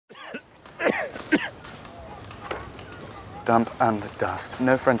damp and dust.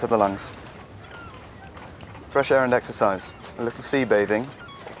 No friend to the lungs. Fresh air and exercise. A little sea bathing.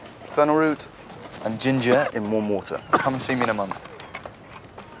 Fennel root and ginger in warm water. Come and see me in a month.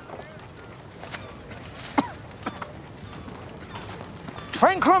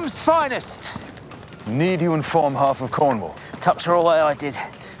 Trencrum's finest. Need you inform half of Cornwall? Tucks her away, I did.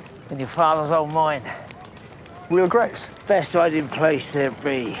 In your father's old mine. Real grace. Best hiding place there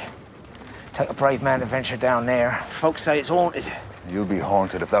be. Take a brave man to venture down there. Folks say it's haunted. You'll be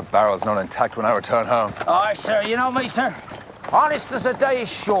haunted if that barrel's not intact when I return home. Aye, sir. You know me, sir. Honest as a day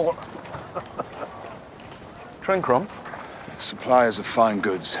is short. Trencrum? Suppliers of fine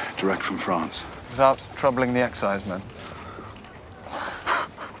goods, direct from France. Without troubling the excise men.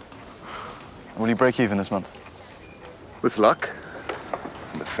 Will you break even this month? With luck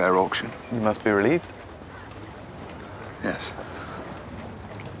and a fair auction. You must be relieved. Yes.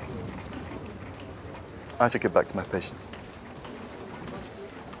 I should get back to my patients.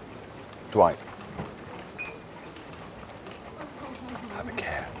 Dwight. Have a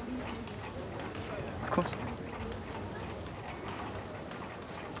care. Of course.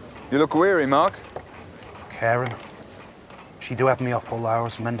 You look weary, Mark. Karen, she do have me up all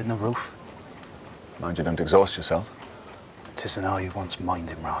hours mending the roof. Mind you don't exhaust yourself. 'Tisn't how you wants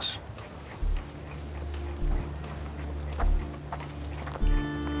minding, Ross.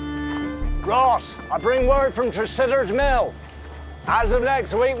 Ross, I bring word from Tresidder's Mill. As of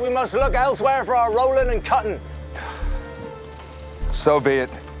next week, we must look elsewhere for our rolling and cutting. So be it.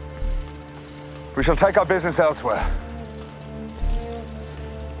 We shall take our business elsewhere.